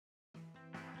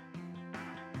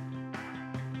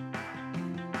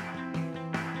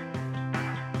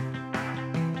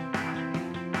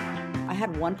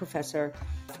had one professor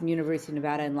from University of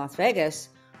Nevada in Las Vegas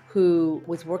who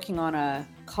was working on a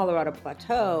Colorado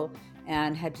plateau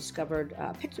and had discovered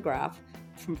a pictograph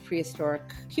from prehistoric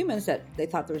humans that they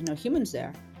thought there was no humans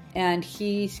there. And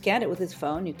he scanned it with his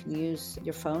phone. You can use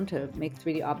your phone to make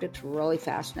 3D objects really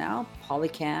fast now,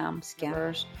 polycam,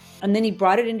 scanners. And then he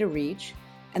brought it into Reach,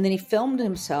 and then he filmed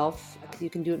himself.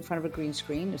 You can do it in front of a green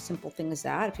screen, a simple thing as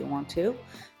that if you want to.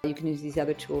 You can use these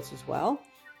other tools as well.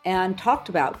 And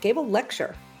gave a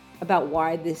lecture about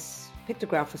why this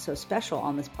pictograph was so special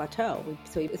on this plateau.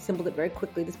 So he assembled it very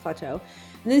quickly, this plateau.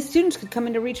 And then students could come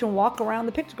into Reach and walk around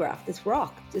the pictograph, this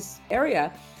rock, this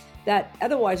area that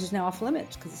otherwise is now off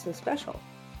limits because it's so special.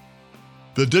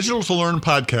 The Digital to Learn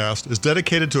podcast is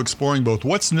dedicated to exploring both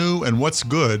what's new and what's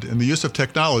good in the use of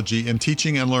technology in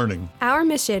teaching and learning. Our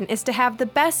mission is to have the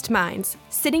best minds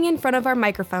sitting in front of our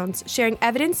microphones, sharing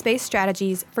evidence-based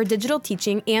strategies for digital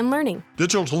teaching and learning.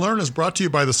 Digital to Learn is brought to you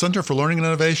by the Center for Learning and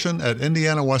Innovation at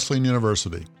Indiana Wesleyan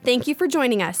University. Thank you for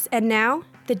joining us. And now,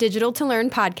 the Digital to Learn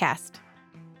podcast.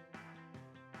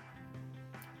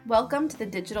 Welcome to the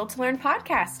Digital to Learn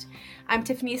podcast. I'm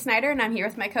Tiffany Snyder, and I'm here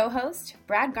with my co-host,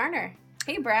 Brad Garner.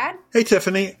 Hey, Brad. Hey,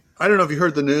 Tiffany. I don't know if you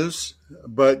heard the news,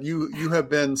 but you have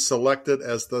been selected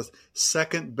as the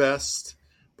second best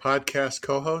podcast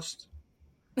co-host.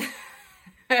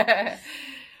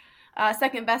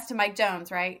 Second best to Mike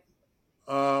Jones, right?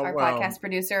 Our podcast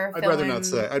producer. I'd rather not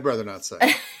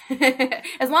say.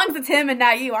 As long as it's him and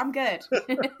not you, I'm good.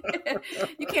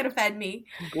 You can't offend me.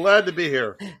 Glad to be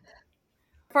here.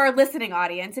 For our listening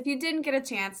audience, if you didn't get a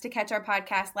chance to catch our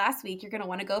podcast last week, you're going to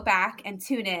want to go back and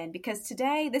tune in because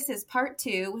today this is part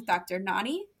 2 with Dr.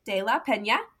 Nonny de la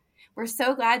Peña. We're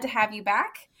so glad to have you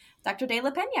back, Dr. de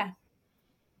la Peña.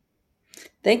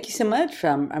 Thank you so much.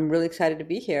 I'm really excited to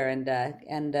be here and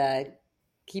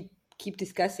keep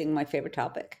discussing my favorite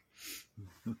topic.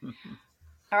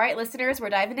 All right, listeners, we're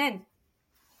diving in.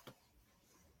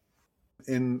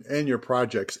 In your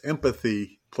projects,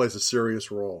 empathy plays a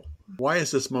serious role. Why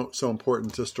is this so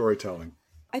important to storytelling?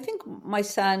 I think my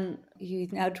son,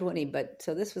 he's now 20, but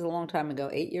so this was a long time ago,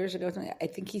 8 years ago, something. I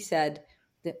think he said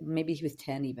that maybe he was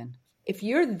 10 even. If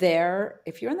you're there,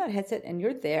 if you're in that headset and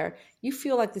you're there, you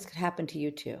feel like this could happen to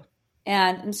you too.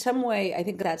 And in some way, I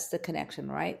think that's the connection,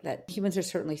 right? That humans are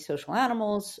certainly social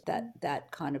animals,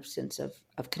 that kind of sense of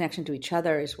connection to each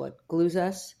other is what glues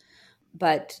us.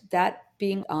 But that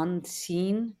being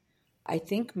unseen, I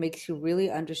think makes you really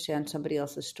understand somebody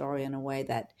else's story in a way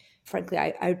that, frankly,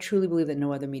 I truly believe that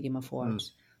no other medium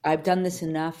affords. I've done this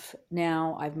enough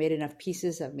now. I've made enough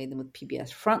pieces. I've made them with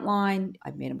PBS Frontline.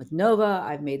 I've made them with Nova.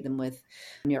 I've made them with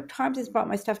New York Times has brought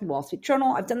my stuff in Wall Street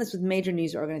Journal. I've done this with major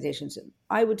news organizations.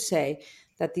 I would say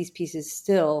that these pieces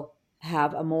still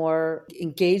have a more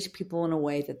engaged people in a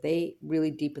way that they really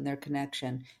deepen their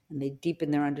connection and they deepen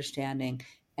their understanding.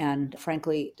 And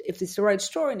frankly, if it's the right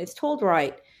story and it's told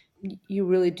right, you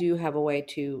really do have a way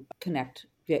to connect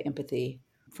via empathy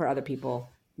for other people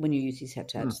when you use these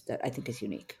headsets that I think is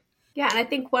unique. Yeah, and I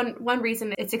think one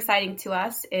reason it's exciting to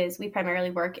us is we primarily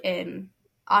work in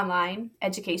online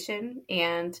education.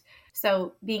 And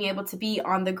so being able to be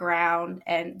on the ground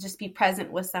and just be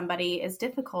present with somebody is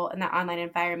difficult in that online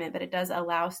environment, but it does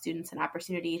allow students an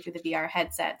opportunity through the VR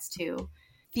headsets to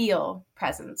feel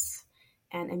presence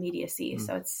and immediacy.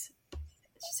 So it's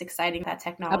just exciting that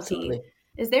technology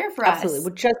is there for us. Absolutely.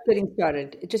 We're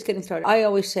just getting started. I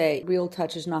always say real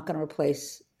touch is not going to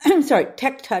replace,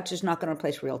 tech touch is not going to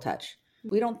replace real touch.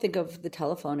 We don't think of the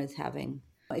telephone as having,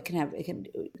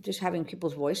 just having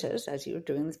people's voices as you're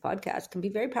doing this podcast can be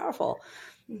very powerful.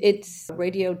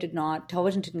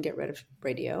 Television didn't get rid of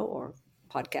radio or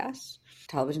podcasts.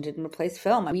 Television didn't replace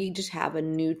film. We just have a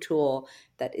new tool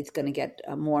that it's going to get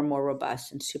more and more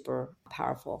robust and super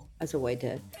powerful as a way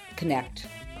to connect.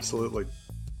 Absolutely.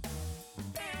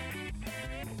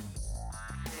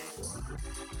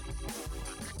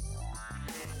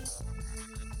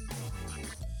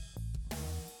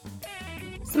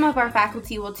 Some of our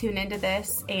faculty will tune into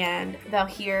this and they'll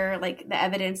hear like the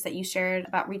evidence that you shared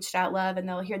about reached out love, and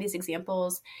they'll hear these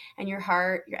examples and your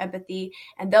heart, your empathy,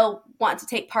 and they'll want to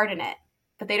take part in it,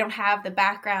 but they don't have the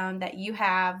background that you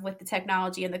have with the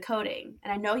technology and the coding.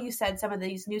 And I know you said some of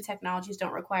these new technologies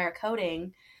don't require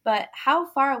coding, but how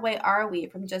far away are we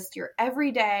from just your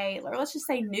everyday, or let's just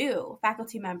say new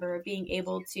faculty member being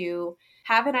able to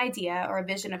have an idea or a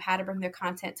vision of how to bring their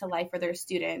content to life for their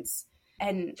students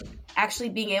and actually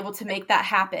being able to make that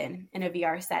happen in a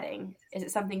VR setting? Is it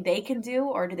something they can do,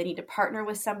 or do they need to partner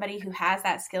with somebody who has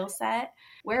that skill set?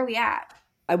 Where are we at?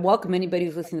 I welcome anybody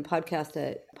who's listening to the podcast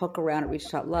to poke around at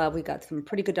Reach.love. We got some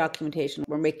pretty good documentation.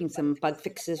 We're making some bug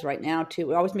fixes right now too.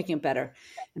 We're always making it better.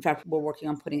 In fact, we're working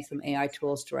on putting some AI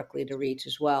tools directly to Reach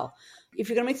as well. If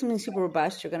you're going to make something super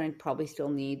robust, you're going to probably still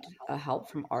need help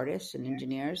from artists and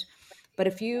engineers. But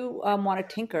if you want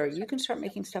to tinker, you can start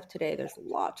making stuff today. There's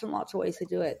lots and lots of ways to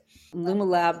do it. Luma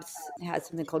Labs has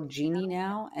something called Genie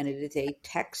now, and it is a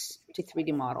text to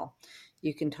 3D model.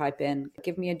 You can type in,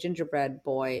 give me a gingerbread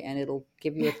boy, and it'll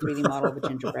give you a 3D model of a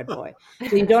gingerbread boy.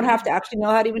 So you don't have to actually know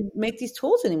how to even make these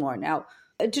tools anymore. Now,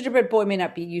 a gingerbread boy may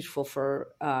not be useful for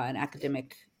an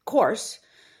academic course,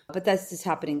 but that's just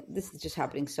happening. This is just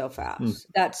happening so fast.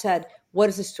 That said, what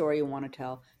is the story you want to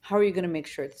tell? How are you going to make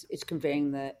sure it's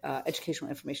conveying the educational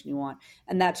information you want?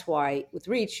 And that's why with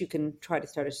Reach, you can try to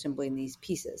start assembling these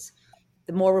pieces.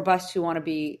 The more robust you want to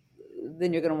be,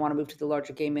 then you're going to want to move to the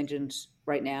larger game engines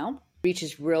right now. Reach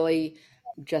is really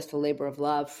just a labor of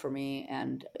love for me,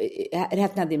 and it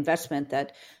hasn't had the investment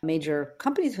that major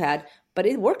companies have had, but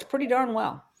it worked pretty darn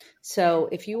well. So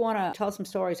if you want to tell some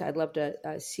stories, I'd love to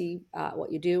see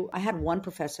what you do. I had one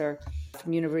professor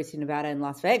from University of Nevada in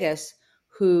Las Vegas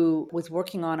who was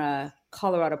working on a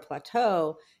Colorado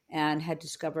plateau and had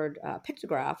discovered a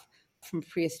pictograph from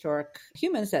prehistoric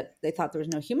humans that they thought there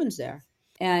was no humans there.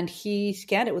 And he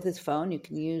scanned it with his phone. You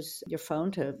can use your phone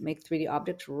to make 3D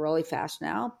objects really fast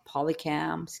now,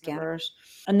 Polycam, scanners.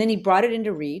 And then he brought it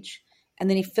into Reach. And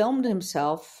then he filmed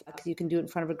himself, because you can do it in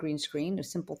front of a green screen, a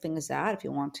simple thing as that if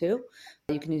you want to.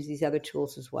 You can use these other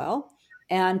tools as well.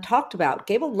 And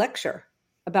gave a lecture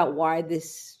about why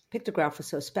this pictograph was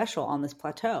so special on this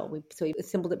plateau. So he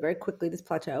assembled it very quickly, this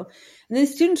plateau. And then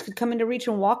students could come into Reach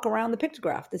and walk around the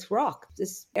pictograph, this rock,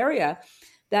 this area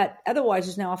that otherwise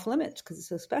is now off limits because it's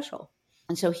so special.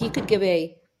 And so he could give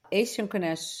a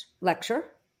asynchronous lecture,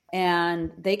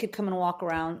 and they could come and walk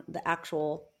around the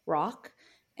actual rock.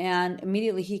 And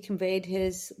immediately he conveyed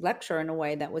his lecture in a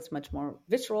way that was much more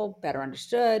visceral, better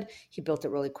understood. He built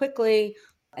it really quickly.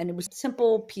 And it was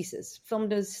simple pieces.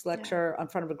 Filmed his lecture in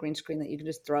front of a green screen that you could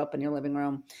just throw up in your living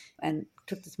room, and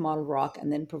took this model rock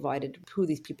and then provided who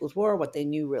these peoples were, what they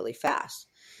knew really fast.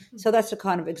 So that's a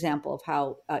kind of example of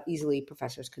how easily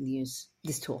professors can use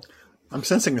this tool. I'm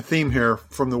sensing a theme here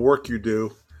from the work you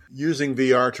do, using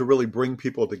VR to really bring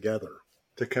people together,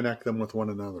 to connect them with one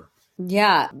another.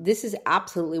 Yeah, this is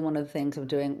absolutely one of the things I'm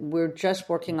doing. We're just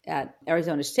working at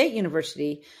Arizona State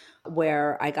University,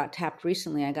 where I got tapped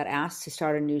recently. I got asked to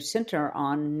start a new center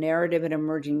on narrative and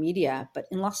emerging media, but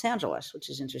in Los Angeles, which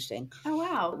is interesting. Oh,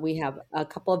 wow. We have a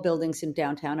couple of buildings in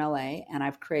downtown LA, and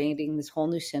I'm creating this whole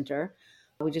new center.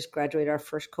 We just graduated our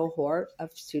first cohort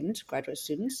of students, graduate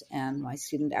students, and my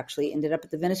student actually ended up at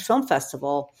the Venice Film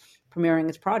Festival premiering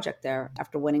his project there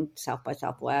after winning South by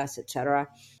Southwest, et cetera.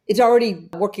 It's already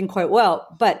working quite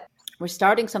well, but we're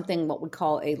starting something what we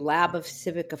call a lab of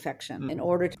civic affection in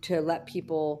order to let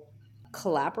people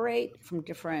collaborate from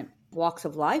different walks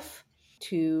of life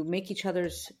to make each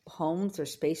other's homes or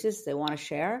spaces they want to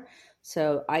share.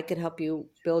 So I could help you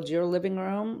build your living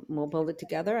room. We'll build it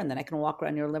together. And then I can walk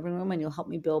around your living room and you'll help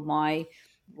me build my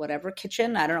whatever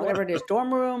kitchen. I don't know, whatever it is,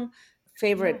 dorm room,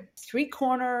 favorite street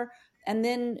corner. And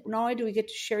then not only do we get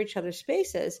to share each other's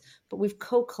spaces, but we've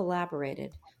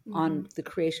co-collaborated on the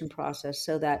creation process,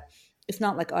 so that it's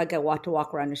not like, oh, I get to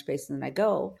walk around your space and then I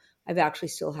go. I've actually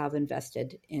still have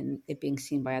invested in it being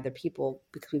seen by other people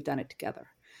because we've done it together.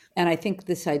 And I think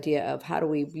this idea of how do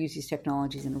we use these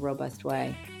technologies in a robust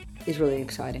way is really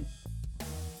exciting.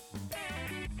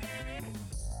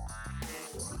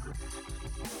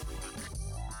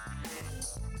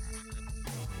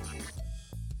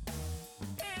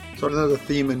 So another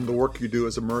theme in the work you do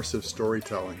is immersive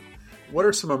storytelling. What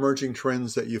are some emerging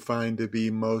trends that you find to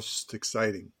be most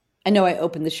exciting? I know I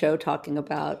opened the show talking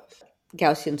about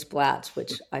Gaussian splats,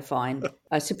 which I find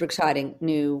a super exciting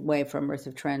new way for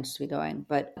immersive trends to be going.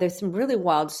 But there's some really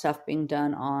wild stuff being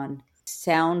done on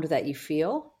sound that you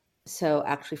feel. So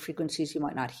actually frequencies you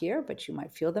might not hear, but you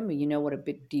might feel them. You know what a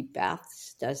big deep bath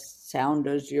sound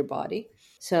does to your body.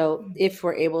 So if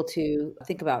we're able to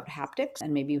think about haptics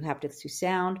and maybe haptics through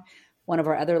sound, one of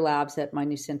our other labs at my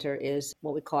new center is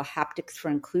what we call a Haptics for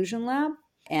Inclusion lab.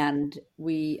 And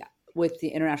we, with the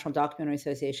International Documentary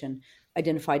Association,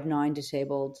 identified 9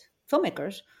 disabled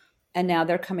filmmakers. And now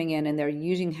they're coming in and they're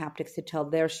using haptics to tell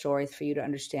their stories for you to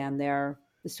understand the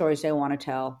stories they want to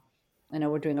tell. I know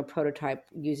we're doing a prototype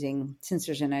using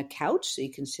sensors in a couch so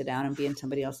you can sit down and be in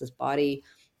somebody else's body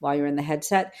while you're in the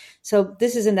headset. So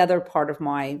this is another part of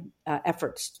my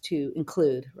efforts to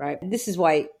include, right? And this is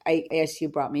why ASU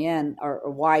brought me in, or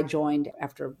why I joined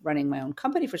after running my own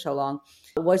company for so long,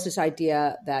 was this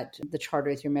idea that the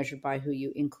charter is you're measured by who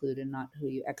you include and not who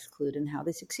you exclude and how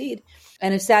they succeed.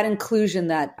 And it's that inclusion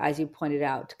that, as you pointed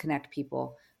out, to connect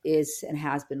people is and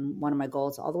has been one of my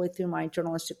goals all the way through my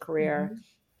journalistic career.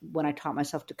 When I taught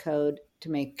myself to code, to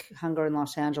make Hunger in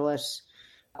Los Angeles,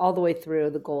 all the way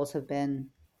through, the goals have been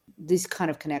these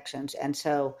kind of connections. And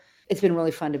so it's been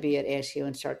really fun to be at ASU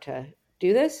and start to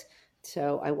do this.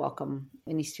 So I welcome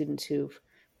any students who've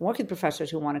worked with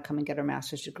professors who want to come and get a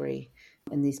master's degree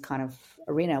in these kind of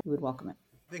arena. We would welcome it.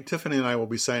 I think Tiffany and I will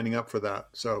be signing up for that.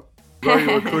 So we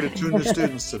already recruited 2 new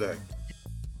students today.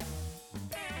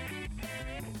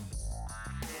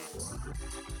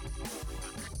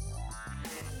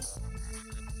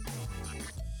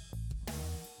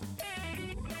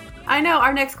 I know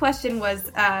our next question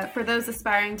was for those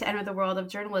aspiring to enter the world of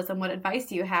journalism, what advice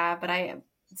do you have? But I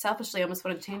selfishly almost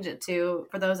want to change it to,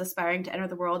 for those aspiring to enter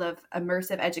the world of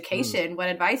immersive education, what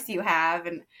advice do you have?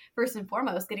 And first and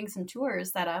foremost, getting some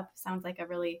tours set up sounds like a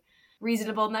really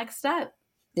reasonable next step.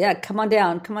 Yeah, come on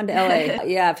down. Come on to LA.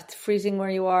 Yeah, if it's freezing where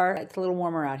you are, it's a little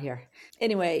warmer out here.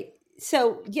 Anyway,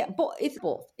 so yeah, it's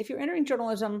both. If you're entering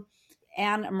journalism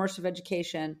and immersive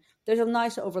education, there's a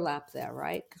nice overlap there,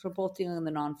 right? Because we're both dealing in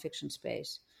the nonfiction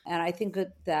space. And I think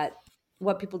that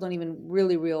what people don't even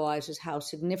really realize is how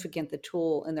significant the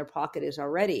tool in their pocket is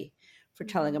already for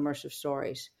telling immersive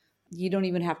stories. You don't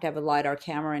even have to have a LiDAR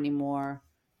camera anymore,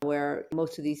 where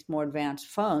most of these more advanced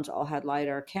phones all had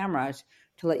LiDAR cameras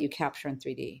to let you capture in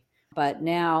 3D. But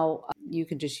now you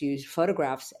can just use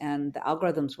photographs and the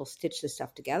algorithms will stitch this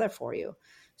stuff together for you.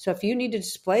 So if you need to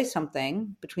display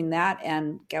something between that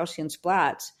and Gaussian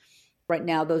splats, right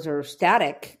now those are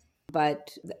static,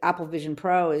 but the Apple Vision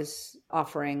Pro is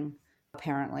offering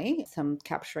apparently some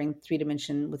capturing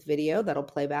 3D with video that'll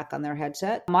play back on their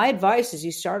headset. My advice is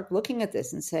you start looking at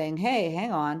this and saying, hey,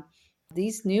 hang on,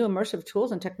 these new immersive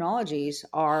tools and technologies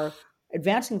are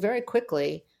advancing very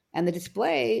quickly. And the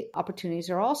display opportunities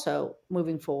are also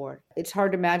moving forward. It's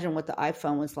hard to imagine what the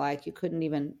iPhone was like. You couldn't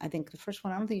even, I think the first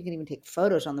one, I don't think you can even take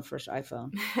photos on the first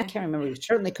iPhone. I can't remember. You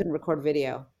certainly couldn't record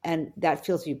video. And that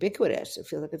feels ubiquitous. It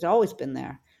feels like it's always been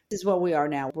there. This is what we are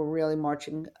now. We're really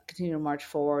continue to march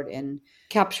forward in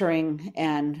capturing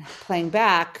and playing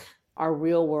back our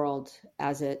real world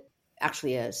as it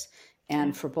actually is.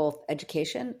 And for both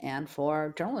education and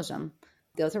for journalism.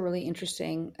 Those are really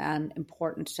interesting and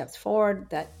important steps forward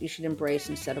that you should embrace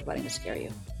instead of letting it scare you.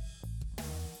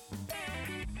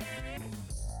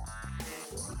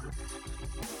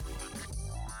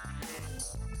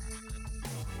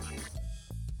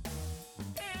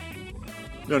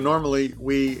 Now, normally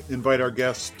we invite our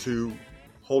guests to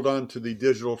hold on to the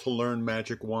digital to learn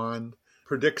magic wand,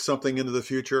 predict something into the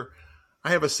future. I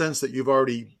have a sense that you've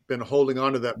already been holding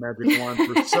on to that magic wand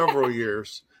for several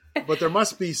years. But there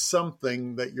must be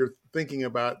something that you're thinking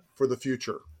about for the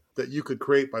future that you could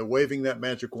create by waving that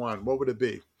magic wand. What would it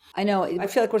be? I know. I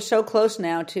feel like we're so close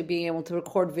now to being able to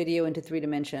record video into 3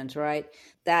 dimensions, right?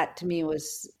 That to me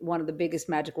was one of the biggest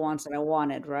magic wands that I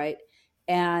wanted, right?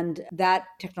 And that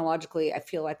technologically, I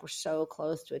feel like we're so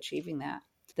close to achieving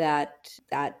that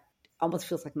almost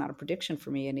feels like not a prediction for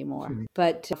me anymore. Mm-hmm.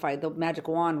 But the magic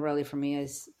wand really for me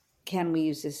is, can we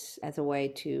use this as a way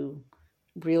to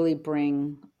really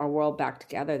bring our world back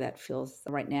together? That feels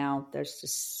right now there's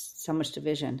just so much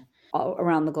division all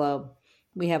around the globe.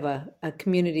 We have a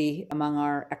community among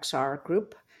our XR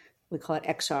group. We call it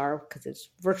XR because it's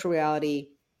virtual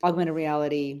reality, augmented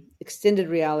reality, extended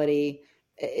reality.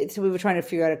 So we were trying to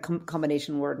figure out a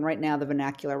combination word. And right now the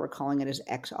vernacular, we're calling it as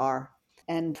XR.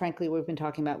 And frankly, we've been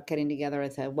talking about getting together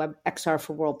as a web XR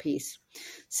for world peace.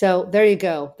 So there you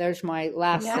go. There's my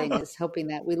last thing, is hoping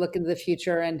that we look into the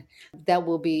future and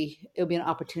it'll be an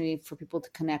opportunity for people to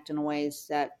connect in ways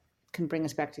that can bring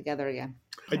us back together again.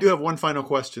 I do have one final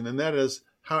question, and that is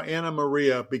how Anna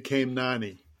Maria became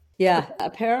Nonny. Yeah,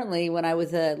 apparently when I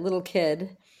was a little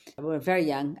kid, I was very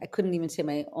young, I couldn't even say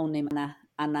my own name,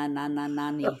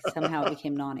 Nonny. Somehow it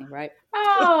became Nonny, right?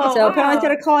 Oh, so apparently I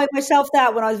started calling myself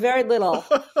that when I was very little.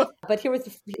 But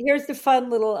here's the fun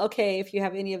little, okay, if you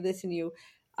have any of this in you.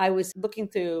 I was looking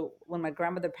through, when my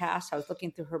grandmother passed, I was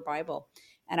looking through her Bible.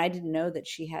 And I didn't know that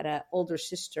she had an older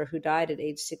sister who died at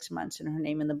age 6 months. And her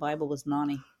name in the Bible was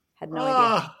Nonny. Had no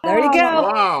idea. There you go.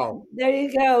 Wow. There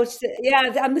you go.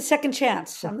 Yeah, I'm the second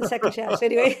chance.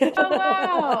 Anyway. Oh,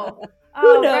 wow.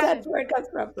 Who knows? That's where it comes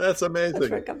from. That's amazing.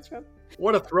 That's where it comes from.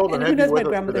 What a thrill to and have who knows, you with my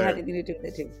us grandmother today. had anything to do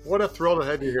with it too. What a thrill to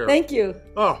have you here. Thank you.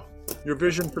 Oh, your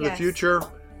vision for the future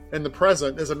and the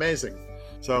present is amazing.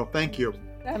 So thank you.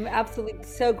 I'm absolutely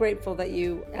so grateful that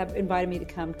you have invited me to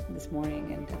come this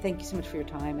morning, and thank you so much for your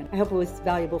time, and I hope it was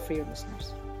valuable for your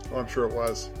listeners. Oh, I'm sure it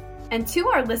was. And to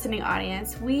our listening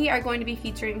audience, we are going to be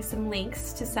featuring some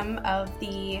links to some of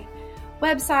the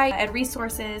website and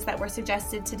resources that were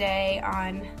suggested today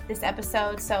on this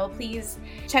episode. So please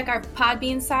check our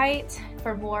Podbean site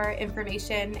for more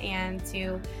information and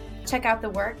to check out the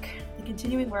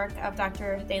continuing work of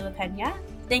Dr. De La Peña.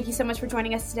 Thank you so much for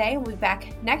joining us today. We'll be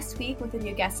back next week with a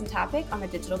new guest and topic on the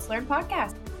Digital to Learn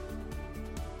podcast.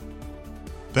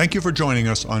 Thank you for joining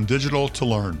us on Digital to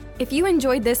Learn. If you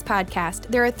enjoyed this podcast,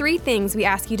 there are 3 things we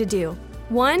ask you to do.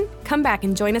 1, come back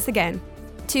and join us again.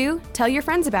 2, tell your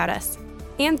friends about us.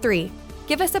 And 3,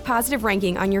 give us a positive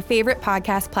ranking on your favorite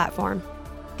podcast platform.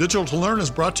 Digital to Learn is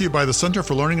brought to you by the Center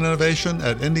for Learning and Innovation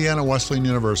at Indiana Wesleyan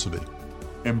University.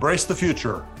 Embrace the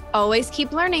future. Always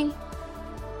keep learning.